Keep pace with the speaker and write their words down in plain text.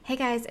Hey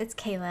guys, it's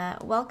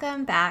Kayla.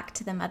 Welcome back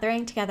to the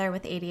Mothering Together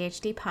with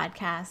ADHD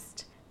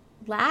podcast.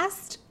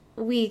 Last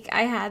week,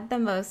 I had the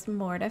most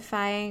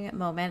mortifying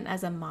moment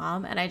as a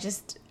mom, and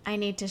I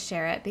need to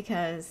share it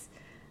because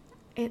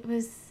it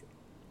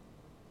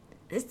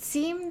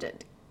seemed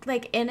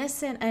like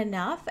innocent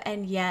enough,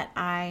 and yet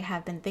I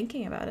have been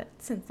thinking about it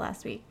since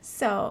last week.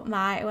 So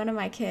one of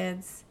my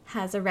kids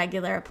has a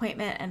regular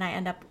appointment, and I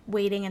end up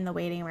waiting in the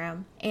waiting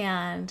room,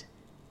 and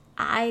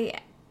I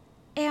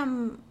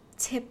am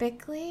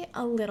typically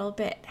a little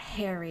bit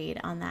harried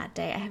on that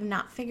day. I have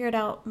not figured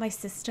out my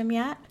system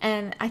yet.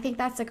 And I think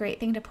that's a great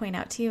thing to point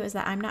out to you is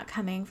that I'm not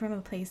coming from a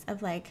place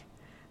of like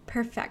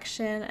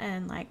perfection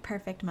and like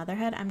perfect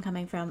motherhood. I'm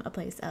coming from a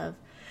place of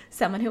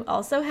someone who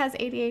also has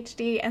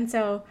ADHD. And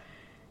so,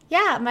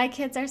 yeah, my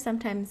kids are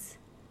sometimes,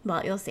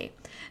 well, you'll see.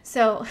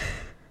 So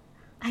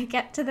I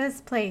get to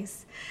this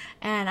place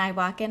and I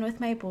walk in with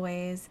my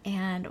boys,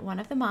 and one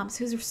of the moms,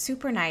 who's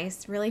super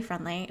nice, really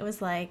friendly, it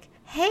was like,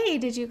 hey,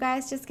 did you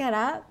guys just get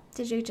up?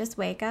 Did you just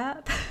wake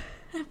up?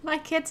 My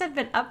kids had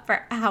been up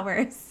for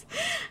hours.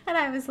 And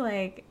I was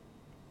like,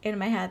 in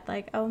my head,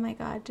 like, oh my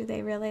God, do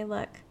they really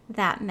look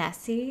that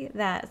messy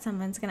that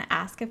someone's going to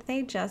ask if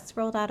they just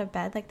rolled out of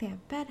bed? Like they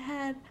have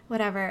bedhead,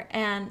 whatever.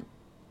 And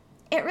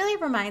it really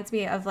reminds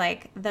me of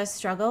like the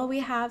struggle we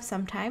have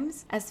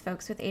sometimes as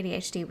folks with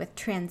ADHD with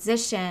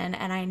transition.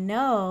 And I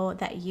know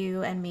that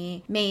you and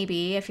me,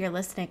 maybe if you're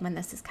listening when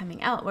this is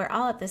coming out, we're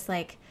all at this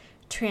like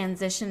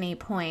transition-y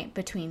point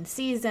between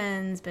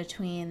seasons,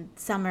 between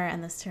summer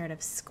and the start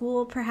of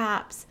school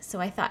perhaps.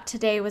 So I thought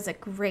today was a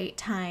great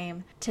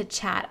time to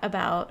chat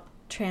about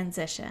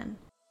transition.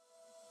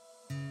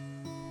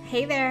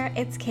 Hey there,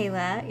 it's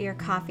Kayla, your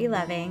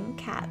coffee-loving,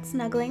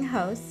 cat-snuggling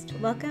host.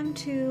 Welcome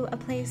to a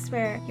place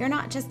where you're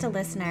not just a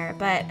listener,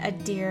 but a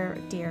dear,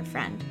 dear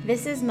friend.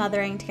 This is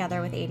Mothering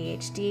Together with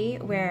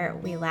ADHD, where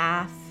we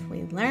laugh,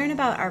 we learn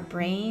about our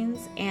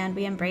brains, and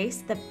we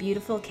embrace the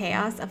beautiful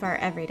chaos of our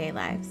everyday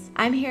lives.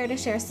 I'm here to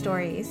share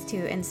stories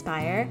to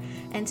inspire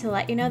and to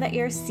let you know that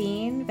you're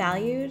seen,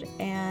 valued,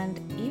 and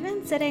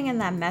even sitting in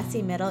that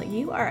messy middle,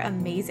 you are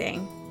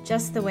amazing,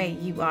 just the way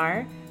you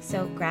are.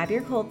 So grab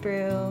your cold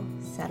brew,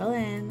 settle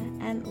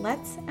in, and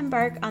let's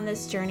embark on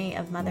this journey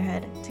of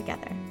motherhood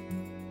together.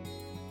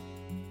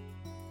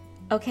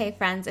 Okay,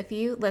 friends, if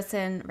you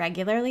listen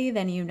regularly,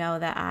 then you know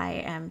that I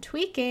am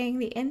tweaking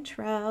the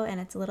intro and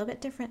it's a little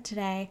bit different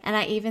today. And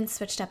I even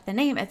switched up the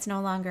name. It's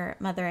no longer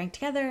Mothering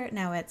Together.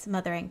 Now it's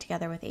Mothering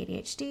Together with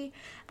ADHD. I'm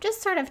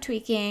just sort of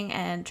tweaking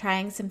and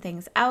trying some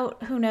things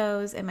out. Who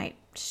knows? It might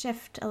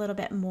shift a little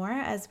bit more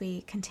as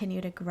we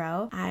continue to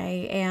grow.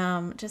 I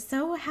am just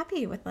so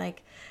happy with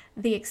like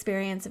the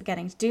experience of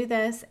getting to do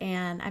this,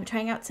 and I'm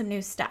trying out some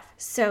new stuff.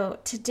 So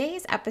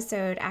today's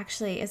episode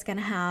actually is going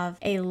to have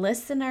a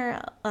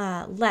listener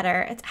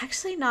letter. It's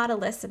actually not a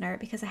listener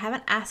because I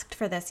haven't asked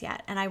for this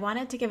yet, and I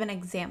wanted to give an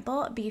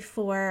example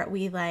before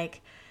we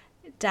like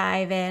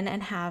dive in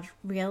and have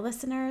real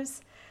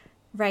listeners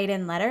write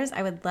in letters.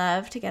 I would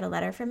love to get a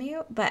letter from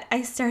you, but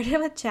I started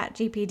with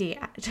ChatGPT.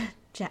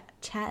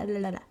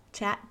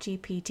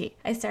 ChatGPT.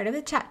 I started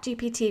with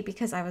ChatGPT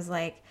because I was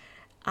like,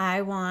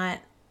 I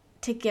want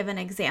to give an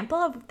example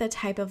of the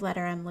type of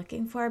letter I'm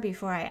looking for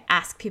before I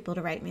ask people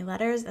to write me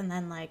letters and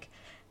then like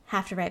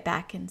have to write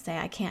back and say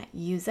I can't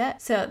use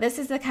it. So this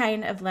is the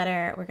kind of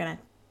letter we're going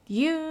to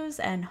use,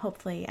 and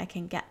hopefully I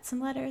can get some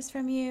letters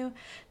from you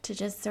to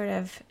just sort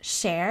of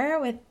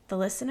share with the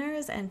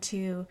listeners and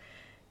to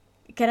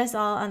get us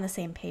all on the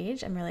same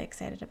page. I'm really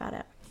excited about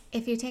it.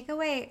 If you take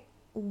away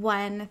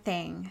one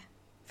thing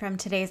from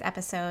today's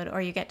episode, or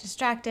you get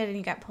distracted and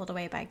you get pulled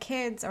away by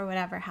kids or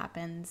whatever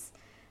happens,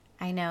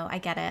 I know, I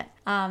get it.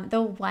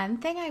 The one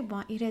thing I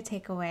want you to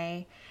take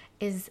away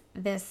is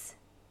this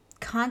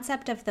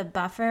concept of the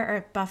buffer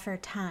or buffer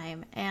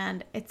time.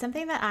 And it's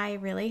something that I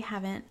really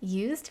haven't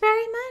used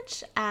very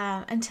much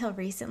until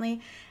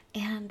recently.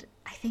 And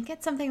I think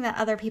it's something that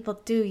other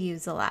people do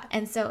use a lot.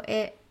 And so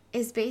it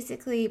is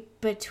basically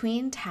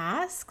between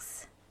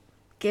tasks,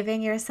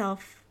 giving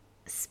yourself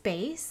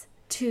space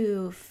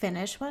to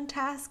finish one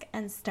task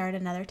and start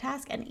another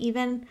task, and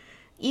even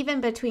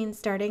between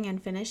starting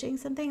and finishing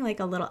something, like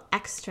a little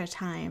extra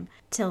time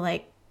to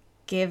like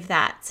give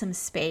that some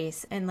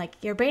space, and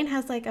like your brain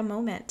has like a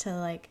moment to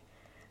like,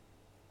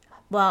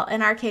 well,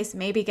 in our case,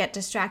 maybe get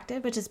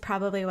distracted, which is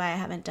probably why I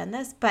haven't done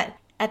this, but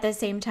at the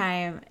same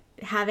time,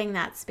 having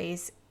that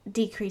space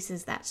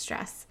decreases that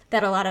stress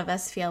that a lot of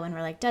us feel when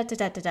we're like,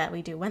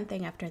 we do one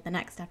thing after the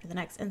next,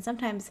 and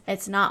sometimes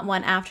it's not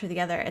one after the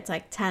other, it's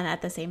like 10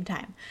 at the same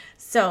time.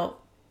 So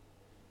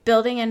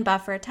building in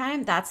buffer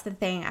time, that's the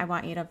thing I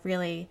want you to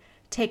really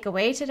take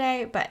away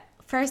today. But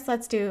first,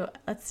 let's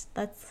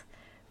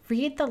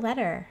read the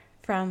letter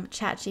from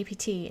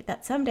ChatGPT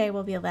that someday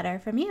will be a letter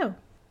from you.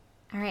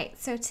 All right,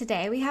 so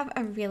today we have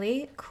a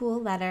really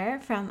cool letter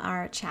from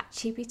our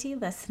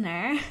ChatGPT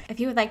listener. If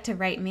you would like to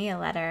write me a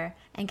letter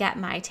and get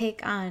my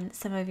take on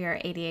some of your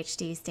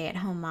ADHD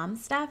stay-at-home mom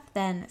stuff,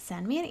 then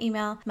send me an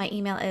email. My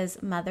email is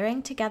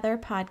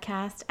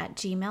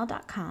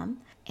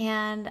motheringtogetherpodcast@gmail.com.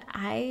 And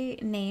I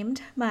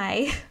named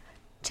my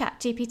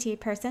ChatGPT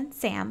person,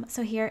 Sam.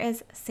 So here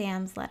is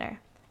Sam's letter.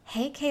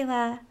 Hey,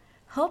 Kayla.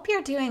 Hope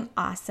you're doing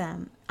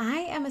awesome. I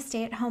am a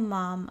stay-at-home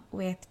mom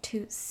with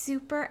 2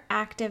 super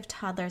active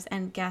toddlers,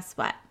 and guess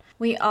what?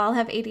 We all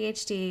have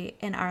ADHD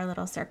in our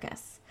little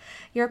circus.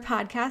 Your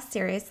podcast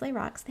seriously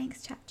rocks.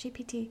 Thanks,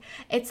 ChatGPT.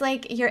 It's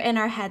like you're in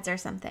our heads or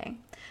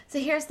something. So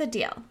here's the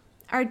deal.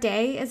 Our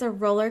day is a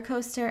roller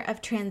coaster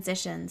of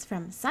transitions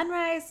from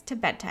sunrise to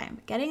bedtime.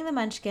 Getting the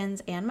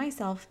munchkins and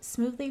myself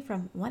smoothly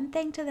from one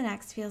thing to the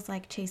next feels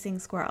like chasing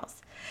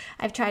squirrels.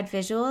 I've tried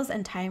visuals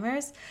and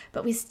timers,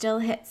 but we still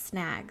hit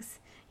snags.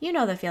 You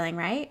know the feeling,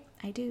 right?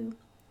 I do.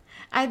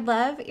 I'd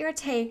love your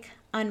take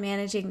on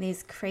managing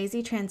these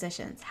crazy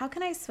transitions. How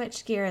can I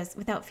switch gears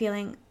without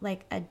feeling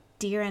like a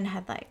deer in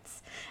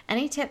headlights?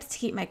 Any tips to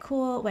keep my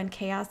cool when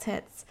chaos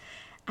hits?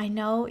 I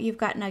know you've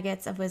got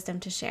nuggets of wisdom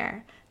to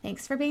share.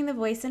 Thanks for being the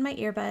voice in my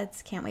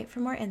earbuds. Can't wait for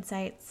more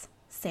insights.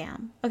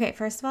 Sam. Okay,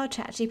 first of all,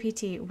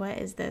 ChatGPT, what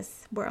is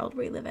this world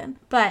we live in?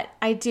 But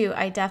I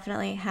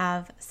definitely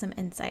have some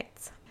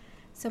insights.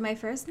 So my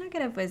first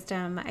nugget of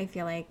wisdom, I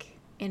feel like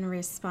in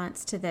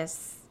response to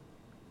this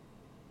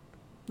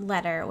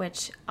letter,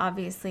 which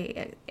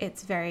obviously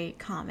it's very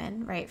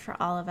common, right, for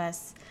all of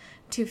us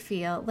to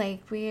feel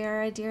like we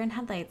are a deer in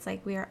headlights,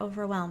 like we are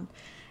overwhelmed.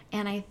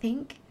 And I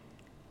think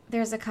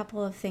there's a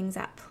couple of things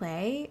at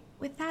play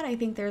with that. I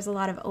think there's a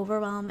lot of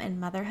overwhelm in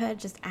motherhood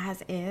just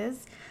as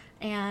is.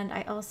 And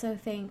I also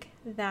think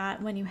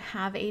that when you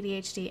have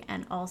ADHD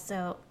and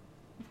also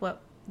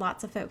what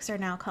lots of folks are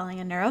now calling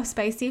a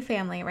neurospicy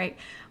family, right?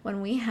 When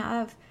we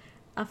have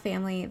a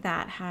family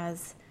that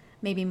has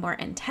maybe more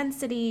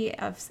intensity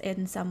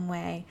in some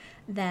way,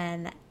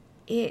 then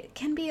it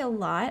can be a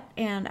lot.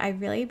 And I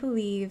really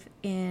believe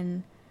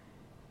in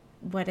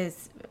what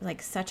is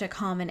like such a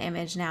common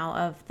image now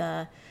of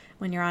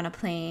when you're on a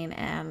plane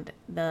and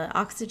the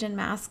oxygen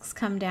masks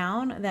come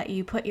down, that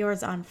you put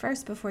yours on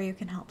first before you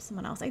can help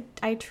someone else.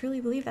 I truly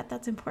believe that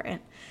that's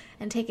important,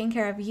 and taking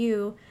care of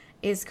you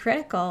is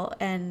critical.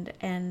 And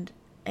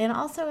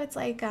also it's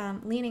like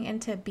leaning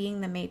into being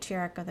the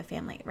matriarch of the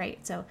family,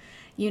 right? So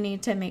you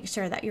need to make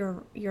sure that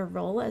your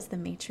role as the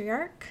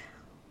matriarch,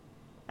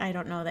 I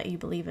don't know that you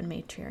believe in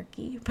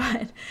matriarchy,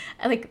 but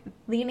like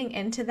leaning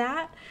into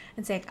that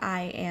and saying,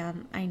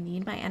 I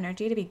need my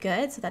energy to be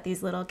good so that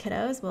these little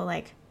kiddos will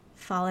like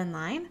fall in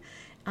line.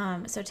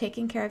 So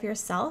taking care of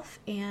yourself,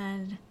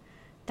 and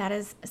that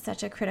is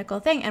such a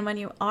critical thing. And when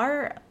you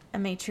are a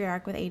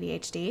matriarch with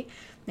ADHD,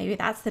 maybe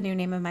that's the new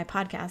name of my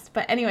podcast.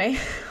 But anyway,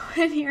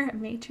 when you're a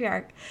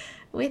matriarch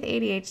with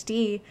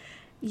ADHD,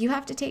 you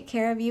have to take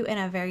care of you in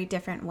a very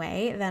different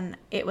way than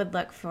it would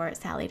look for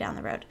Sally down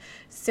the road.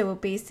 So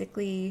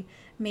basically,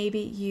 maybe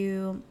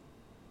you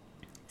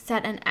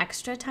set an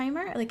extra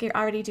timer, like you're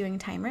already doing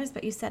timers,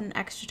 but you set an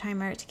extra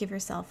timer to give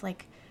yourself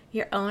like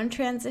your own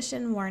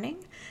transition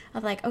warning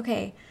of like,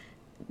 okay,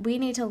 we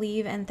need to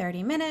leave in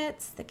 30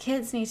 minutes. The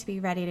kids need to be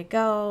ready to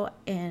go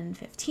in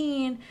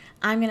 15.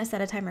 I'm going to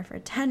set a timer for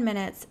 10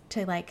 minutes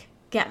to like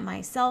get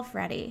myself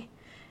ready.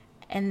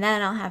 And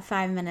then I'll have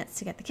 5 minutes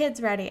to get the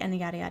kids ready, and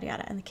yada, yada,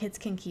 yada. And the kids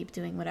can keep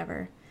doing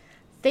whatever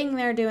thing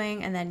they're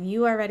doing. And then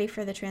you are ready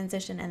for the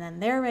transition, and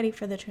then they're ready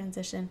for the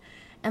transition.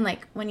 And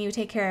like when you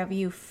take care of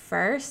you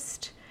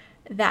first,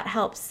 that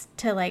helps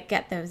to like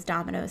get those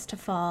dominoes to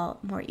fall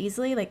more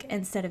easily. Like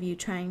instead of you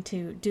trying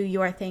to do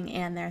your thing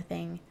and their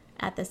thing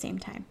at the same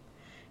time,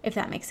 if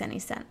that makes any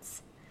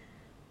sense.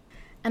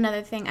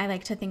 Another thing I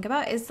like to think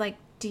about is like,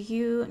 do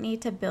you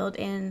need to build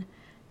in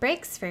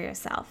breaks for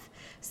yourself?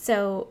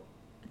 So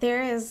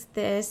there is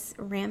this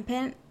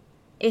rampant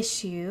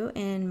issue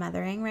in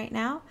mothering right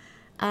now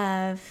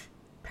of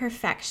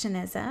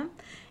perfectionism.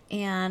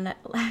 And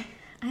I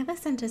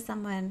listened to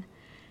someone,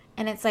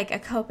 and it's like a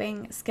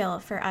coping skill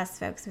for us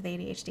folks with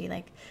ADHD.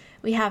 Like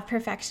we have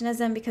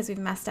perfectionism because we've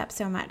messed up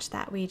so much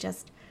that we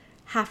just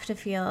have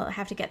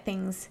to get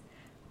things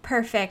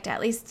perfect,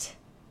 at least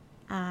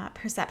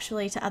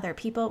perceptually to other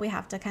people. We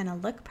have to kind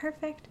of look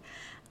perfect.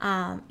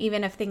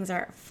 Even if things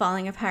are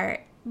falling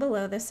apart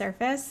below the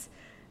surface,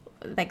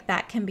 like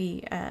that can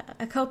be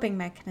a coping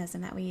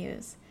mechanism that we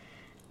use.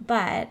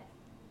 But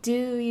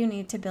do you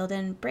need to build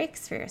in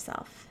breaks for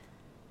yourself?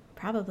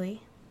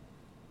 Probably.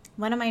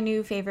 One of my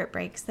new favorite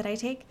breaks that I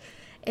take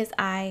is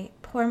I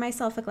pour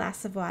myself a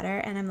glass of water,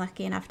 and I'm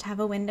lucky enough to have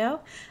a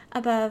window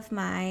above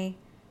my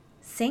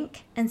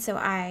sink. And so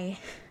I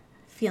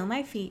feel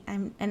my feet.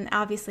 And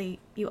obviously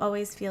you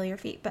always feel your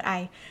feet, but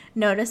I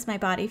notice my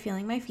body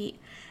feeling my feet,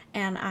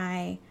 and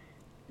I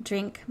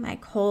drink my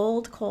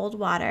cold, cold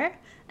water,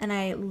 and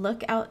I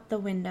look out the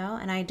window,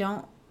 and I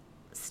don't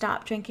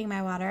stop drinking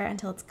my water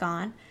until it's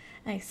gone.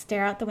 And I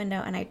stare out the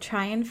window, and I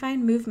try and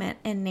find movement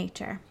in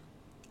nature.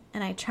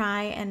 And I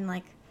try and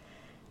like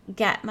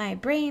get my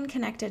brain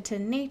connected to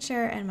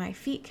nature and my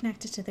feet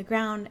connected to the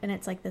ground. And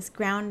it's like this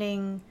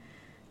grounding,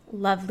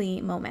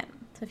 lovely moment.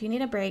 So if you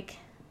need a break,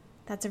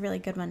 that's a really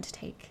good one to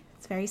take.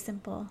 It's very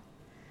simple.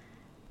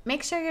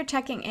 make sure you're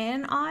checking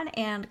in on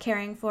and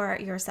caring for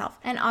yourself.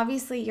 And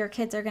obviously your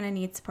kids are going to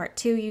need support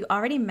too. You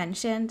already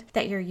mentioned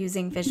that you're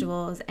using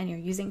visuals and you're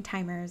using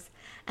timers.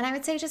 And I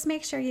would say just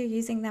make sure you're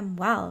using them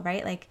well,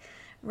 right? Like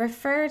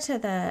refer to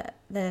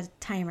the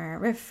timer,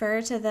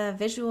 refer to the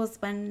visuals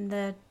when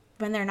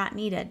they're not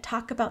needed.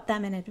 Talk about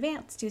them in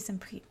advance, do some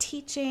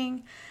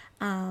pre-teaching.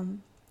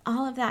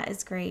 All of that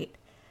is great.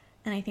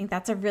 And I think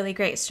that's a really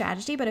great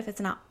strategy. But if it's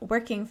not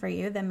working for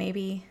you, then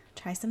maybe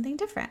try something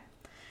different.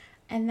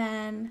 And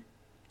then,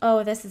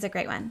 this is a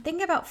great one.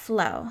 Think about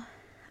flow.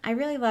 I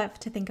really love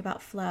to think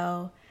about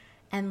flow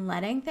and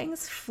letting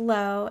things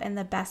flow in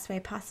the best way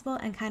possible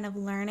and kind of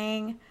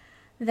learning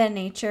the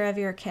nature of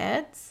your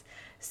kids.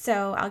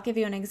 So I'll give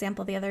you an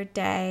example. The other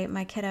day,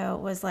 my kiddo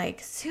was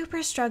like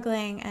super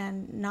struggling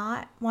and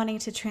not wanting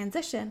to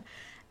transition.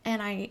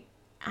 And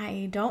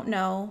I don't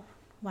know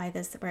why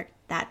this worked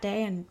that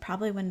day and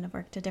probably wouldn't have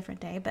worked a different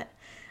day, but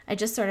I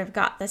just sort of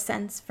got the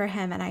sense for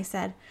him. And I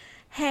said,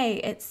 hey,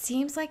 it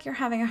seems like you're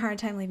having a hard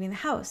time leaving the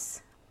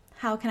house.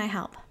 How can I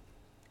help?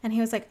 And he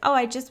was like,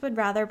 I just would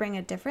rather bring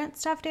a different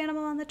stuffed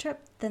animal on the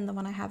trip than the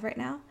one I have right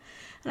now.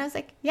 And I was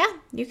like, yeah,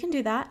 you can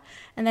do that.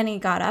 And then he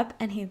got up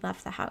and he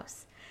left the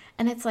house.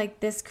 And it's like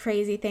this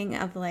crazy thing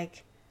of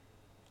like,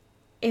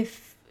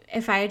 if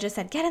I had just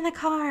said, get in the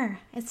car,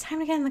 it's time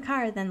to get in the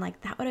car, then like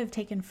that would have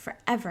taken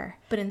forever.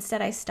 But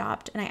instead I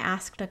stopped and I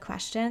asked a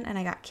question and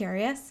I got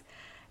curious.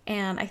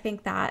 And I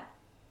think that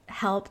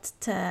helped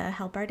to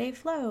help our day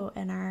flow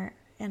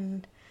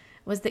and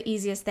was the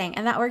easiest thing.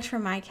 And that worked for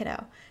my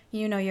kiddo.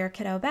 You know your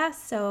kiddo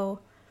best. So,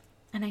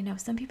 and I know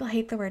some people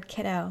hate the word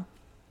kiddo.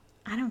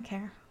 I don't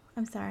care.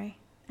 I'm sorry.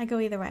 I go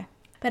either way.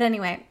 But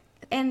anyway,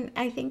 and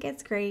I think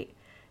it's great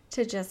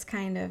to just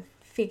kind of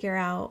figure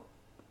out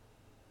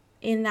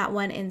in that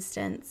one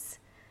instance,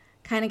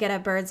 kind of get a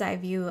bird's eye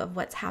view of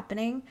what's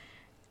happening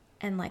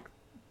and like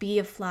be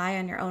a fly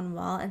on your own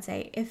wall and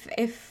say,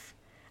 if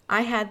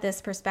I had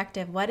this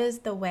perspective, what is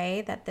the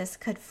way that this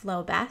could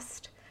flow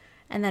best?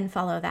 And then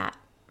follow that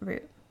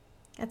route.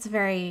 That's a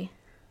very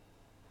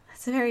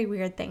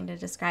weird thing to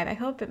describe. I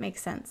hope it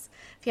makes sense.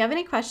 If you have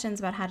any questions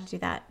about how to do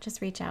that,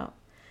 just reach out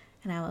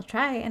and I will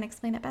try and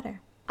explain it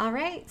better. All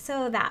right,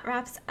 so that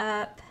wraps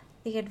up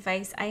the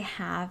advice I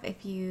have.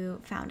 If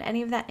you found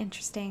any of that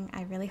interesting,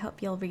 I really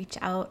hope you'll reach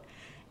out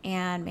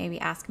and maybe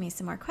ask me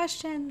some more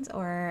questions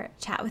or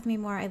chat with me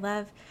more. I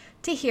love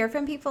to hear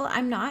from people.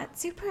 I'm not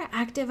super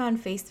active on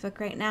Facebook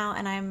right now,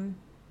 and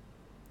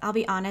I'll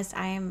be honest,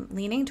 I am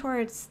leaning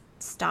towards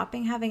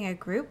stopping having a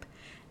group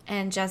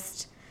and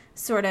just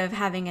sort of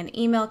having an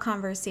email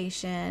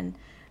conversation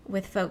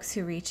with folks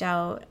who reach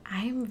out.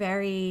 I'm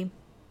very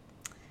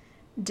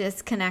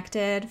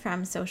disconnected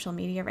from social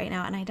media right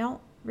now, and I don't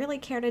really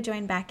care to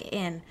join back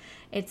in.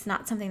 It's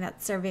not something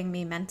that's serving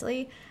me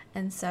mentally,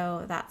 and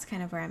so that's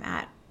kind of where I'm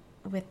at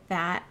with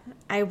that.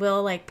 I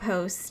will like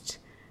post,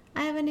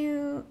 I have a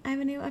new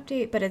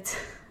update, but it's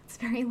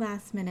very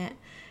last minute,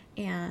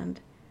 and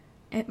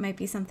it might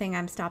be something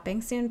I'm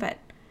stopping soon, but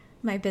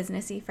my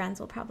businessy friends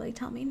will probably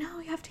tell me, no,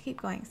 you have to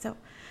keep going. So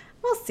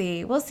we'll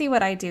see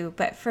what I do.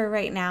 But for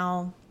right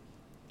now,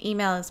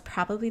 email is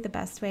probably the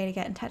best way to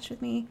get in touch with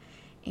me.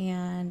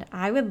 And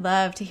I would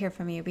love to hear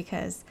from you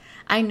because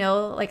I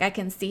know like I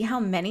can see how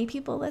many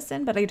people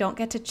listen, but I don't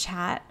get to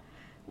chat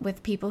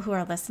with people who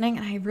are listening.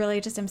 And I really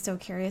just am so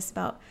curious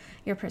about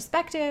your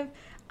perspective.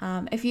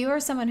 If you are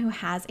someone who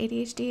has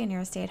ADHD and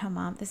you're a stay-at-home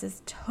mom, this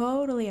is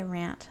totally a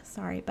rant,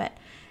 sorry. But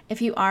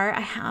if you are,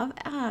 I have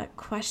a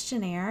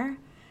questionnaire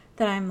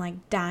that I'm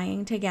like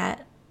dying to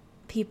get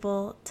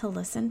people to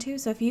listen to.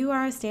 So if you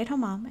are a stay-at-home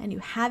mom and you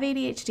have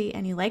ADHD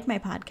and you like my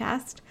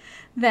podcast,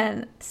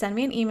 then send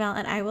me an email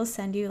and I will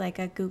send you like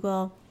a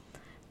Google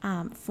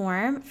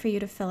form for you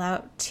to fill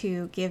out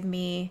to give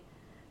me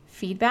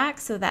feedback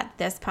so that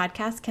this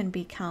podcast can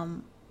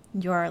become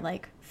your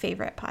like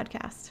favorite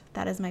podcast.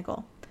 That is my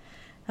goal.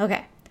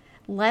 Okay,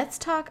 let's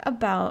talk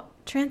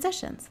about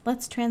transitions.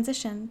 Let's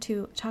transition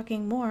to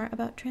talking more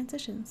about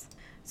transitions.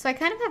 So I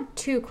kind of have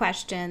two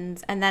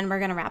questions and then we're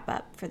going to wrap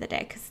up for the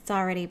day because it's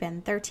already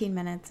been 13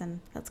 minutes and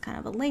that's kind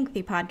of a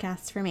lengthy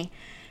podcast for me.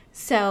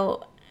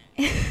 So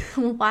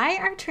why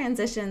are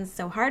transitions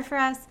so hard for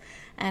us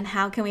and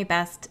how can we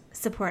best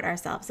support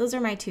ourselves? Those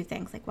are my two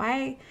things. Like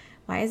why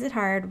is it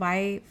hard?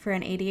 Why for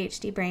an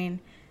ADHD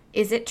brain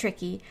is it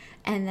tricky?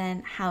 And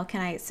then how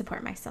can I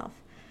support myself?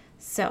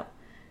 So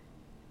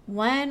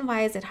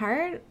why is it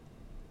hard?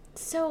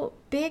 So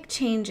big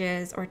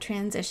changes or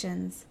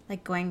transitions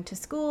like going to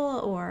school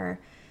or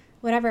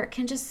whatever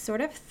can just sort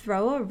of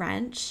throw a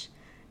wrench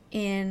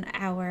in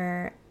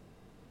our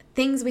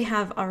things we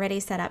have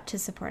already set up to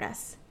support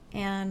us.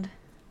 And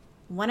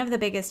one of the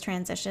biggest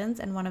transitions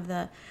and one of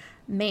the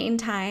main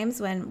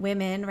times when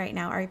women right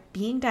now are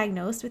being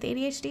diagnosed with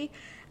ADHD,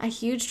 a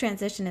huge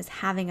transition is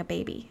having a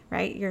baby,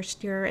 right?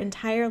 Your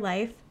entire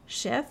life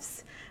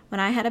shifts. When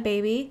I had a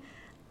baby,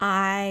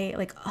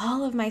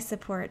 all of my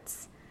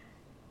supports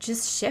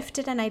just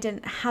shifted and I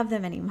didn't have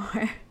them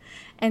anymore.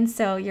 And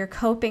so your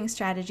coping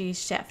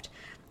strategies shift.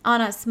 On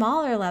a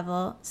smaller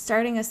level,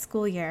 starting a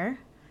school year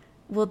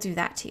will do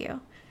that to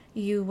you.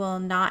 You will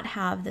not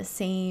have the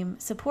same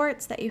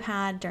supports that you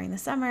had during the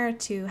summer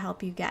to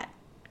help you get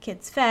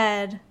kids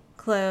fed,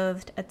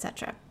 clothed,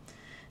 etc.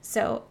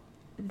 So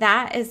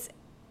that is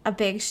a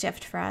big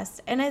shift for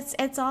us. And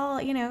it's all,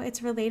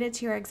 it's related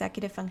to your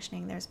executive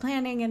functioning. There's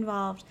planning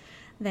involved.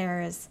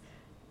 There's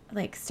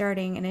like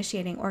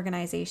initiating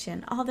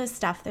organization, all this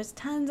stuff. There's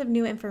tons of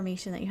new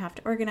information that you have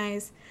to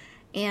organize,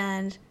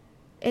 and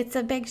it's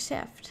a big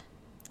shift.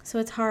 So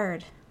it's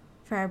hard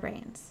for our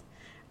brains.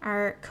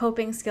 Our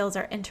coping skills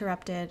are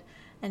interrupted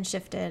and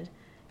shifted,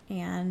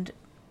 and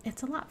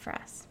it's a lot for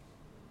us.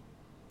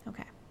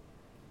 Okay.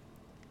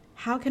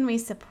 How can we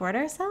support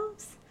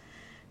ourselves?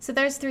 So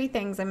there's 3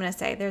 things I'm going to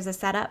say. There's a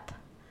setup,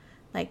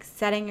 like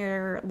setting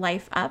your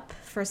life up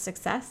for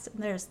success.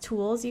 There's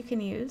tools you can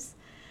use.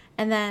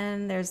 And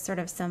then there's sort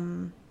of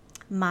some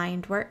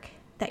mind work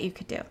that you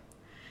could do.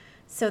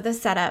 So the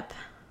setup,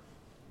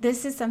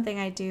 this is something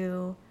I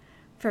do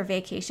for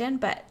vacation,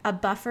 but a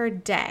buffer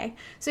day.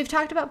 So we've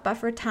talked about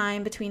buffer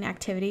time between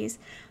activities,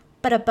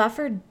 but a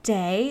buffer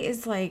day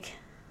is like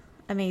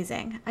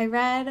amazing. I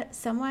read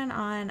someone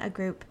on a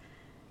group,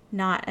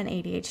 not an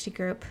ADHD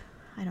group,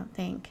 I don't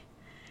think,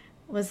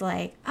 was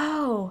like,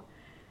 oh,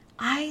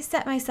 I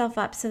set myself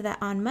up so that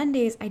on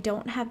Mondays I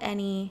don't have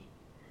any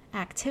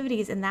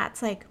activities, and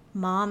that's like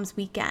mom's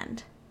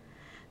weekend.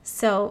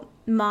 So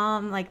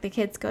mom, like the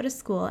kids go to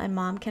school and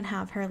mom can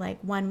have her like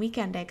one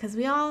weekend day, because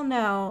we all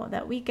know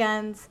that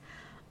weekends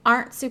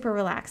aren't super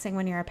relaxing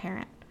when you're a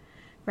parent,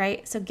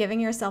 right? So giving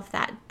yourself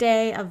that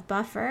day of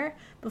buffer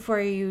before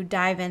you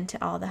dive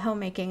into all the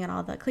homemaking and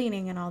all the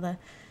cleaning and all the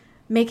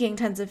making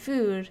tons of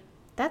food,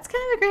 that's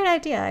kind of a great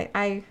idea.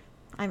 I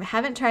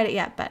haven't tried it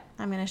yet, but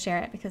I'm going to share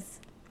it because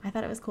I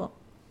thought it was cool.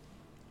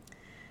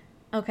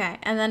 Okay,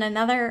 and then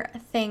another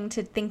thing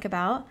to think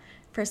about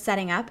for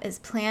setting up is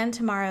plan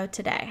tomorrow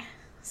today.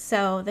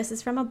 So this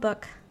is from a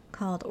book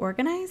called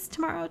Organize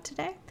Tomorrow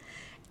Today.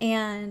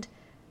 And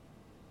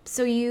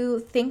so you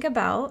think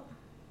about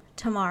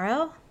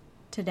tomorrow,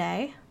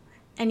 today,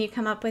 and you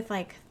come up with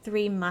like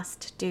 3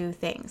 must-do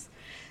things.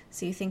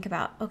 So you think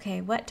about,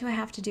 okay, what do I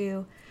have to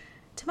do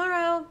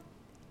tomorrow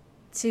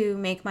to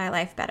make my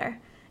life better?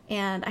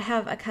 And I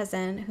have a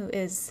cousin who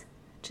is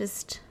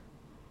just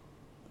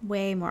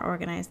way more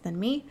organized than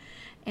me,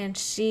 and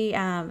she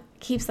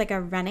keeps like a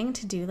running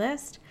to-do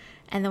list.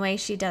 And the way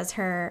she does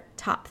her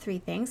top 3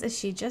 things is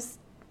she just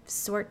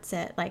sorts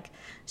it. Like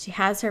she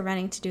has her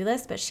running to-do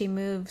list, but she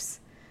moves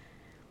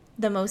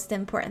the most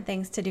important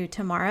things to do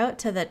tomorrow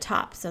to the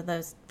top. So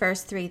those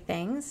first 3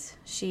 things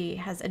she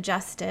has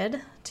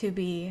adjusted to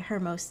be her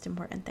most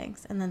important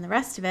things, and then the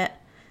rest of it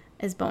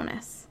is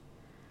bonus.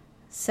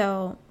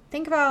 So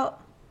think about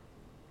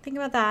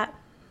that.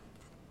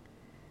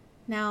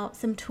 Now,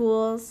 some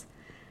tools.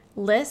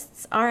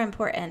 Lists are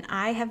important.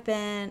 I have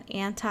been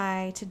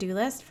anti-to-do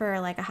list for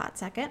like a hot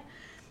second.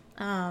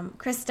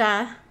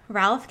 Krista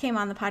Ralph came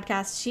on the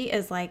podcast. She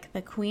is like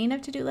the queen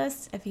of to-do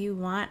lists. If you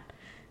want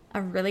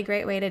a really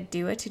great way to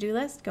do a to-do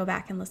list, go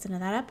back and listen to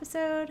that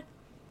episode.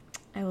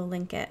 I will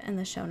link it in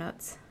the show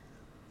notes.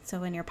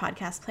 So in your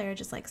podcast player,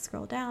 just like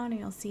scroll down and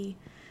you'll see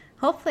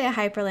hopefully a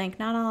hyperlink.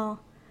 Not all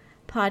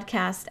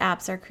podcast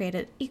apps are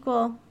created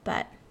equal,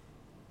 but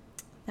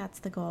that's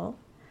the goal.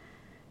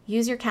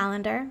 Use your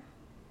calendar.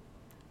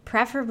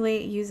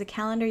 Preferably use a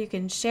calendar you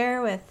can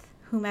share with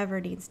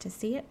whomever needs to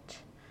see it.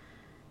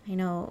 I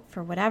know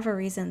for whatever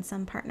reason,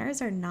 some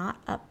partners are not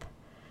up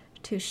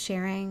to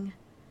sharing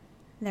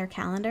their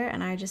calendar,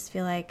 and I just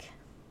feel like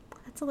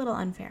that's a little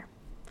unfair.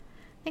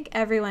 I think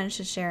everyone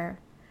should share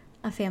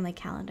a family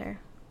calendar,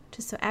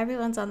 just so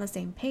everyone's on the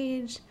same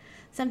page.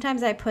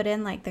 Sometimes I put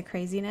in like the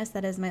craziness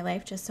that is my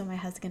life just so my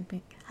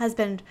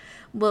husband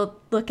will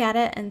look at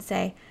it and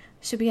say,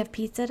 should we have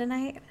pizza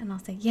tonight? And I'll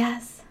say,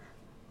 yes.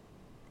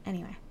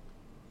 Anyway,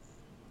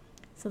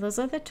 so those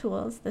are the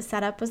tools. The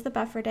setup was the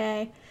buffer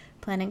day,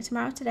 planning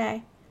tomorrow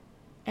today,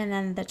 and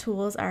then the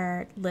tools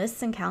are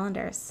lists and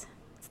calendars.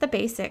 It's the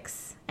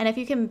basics. And if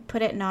you can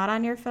put it not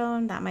on your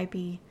phone, that might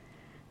be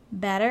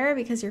better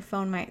because your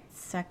phone might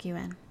suck you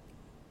in.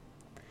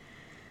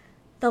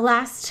 The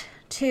last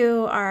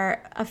 2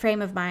 are a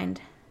frame of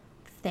mind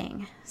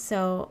thing.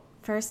 So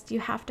first you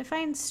have to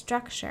find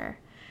structure.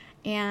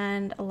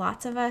 And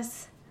lots of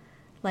us,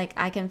 like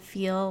I can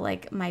feel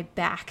like my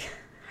back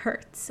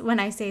hurts when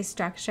I say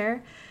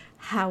structure.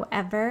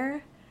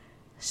 However,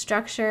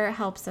 structure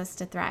helps us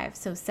to thrive.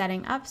 So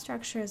setting up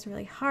structure is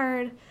really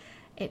hard.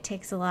 It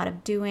takes a lot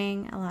of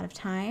doing, a lot of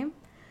time.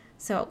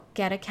 So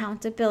get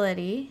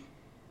accountability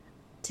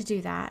to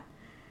do that.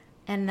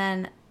 And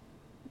then,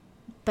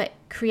 but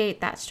create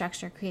that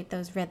structure, create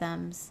those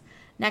rhythms.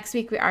 Next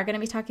week, we are going to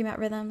be talking about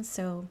rhythms.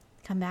 So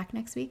come back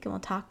next week and we'll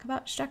talk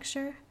about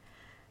structure.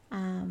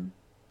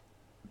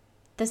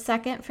 The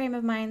second frame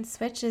of mind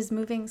switch is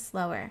moving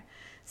slower.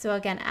 So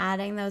again,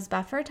 adding those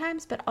buffer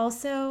times, but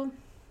also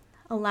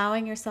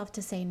allowing yourself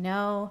to say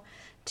no,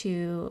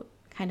 to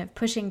kind of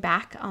pushing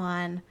back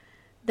on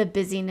the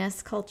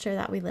busyness culture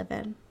that we live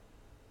in.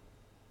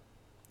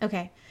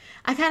 Okay,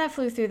 I kind of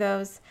flew through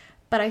those,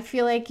 But I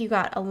feel like you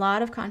got a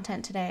lot of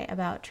content today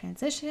about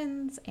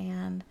transitions,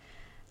 and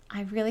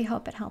I really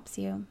hope it helps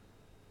you.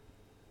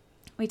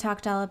 We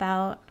talked all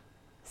about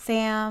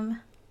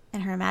Sam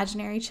and her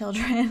imaginary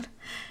children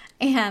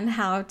and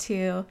how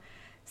to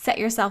set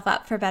yourself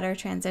up for better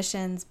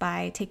transitions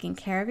by taking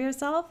care of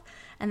yourself,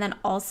 and then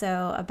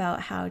also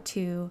about how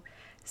to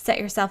set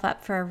yourself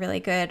up for a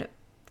really good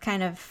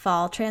kind of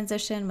fall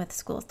transition with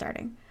school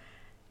starting.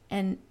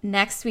 And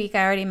next week,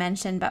 I already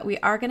mentioned, but we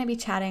are going to be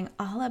chatting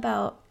all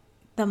about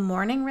the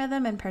morning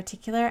rhythm in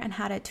particular and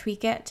how to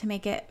tweak it to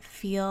make it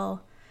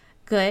feel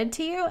good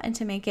to you and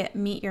to make it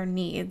meet your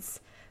needs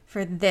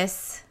for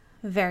this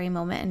very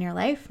moment in your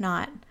life,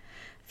 not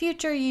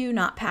future you,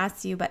 not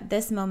past you, but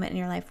this moment in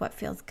your life, what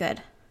feels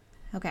good.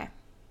 Okay.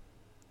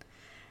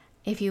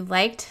 If you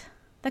liked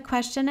the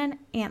question and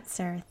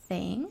answer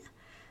thing,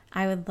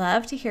 I would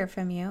love to hear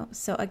from you.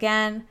 So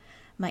again,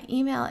 my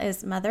email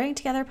is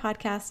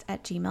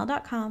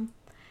motheringtogetherpodcast@gmail.com,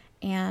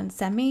 and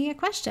send me a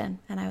question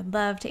and I would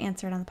love to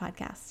answer it on the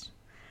podcast.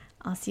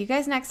 I'll see you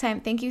guys next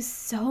time. Thank you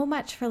so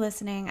much for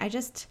listening. I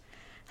just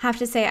have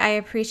to say I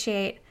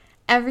appreciate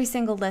every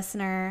single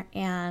listener,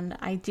 and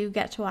I do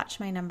get to watch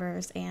my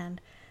numbers,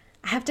 and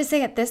I have to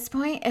say at this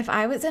point, if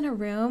I was in a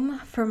room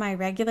for my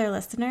regular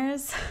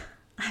listeners,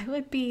 I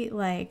would be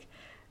like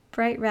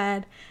bright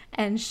red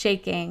and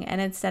shaking, and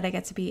instead I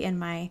get to be in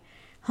my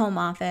home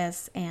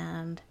office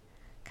and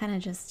kind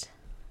of just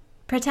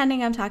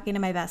pretending I'm talking to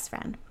my best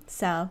friend.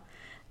 So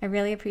I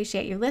really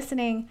appreciate you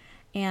listening,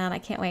 and I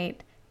can't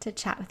wait to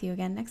chat with you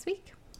again next week.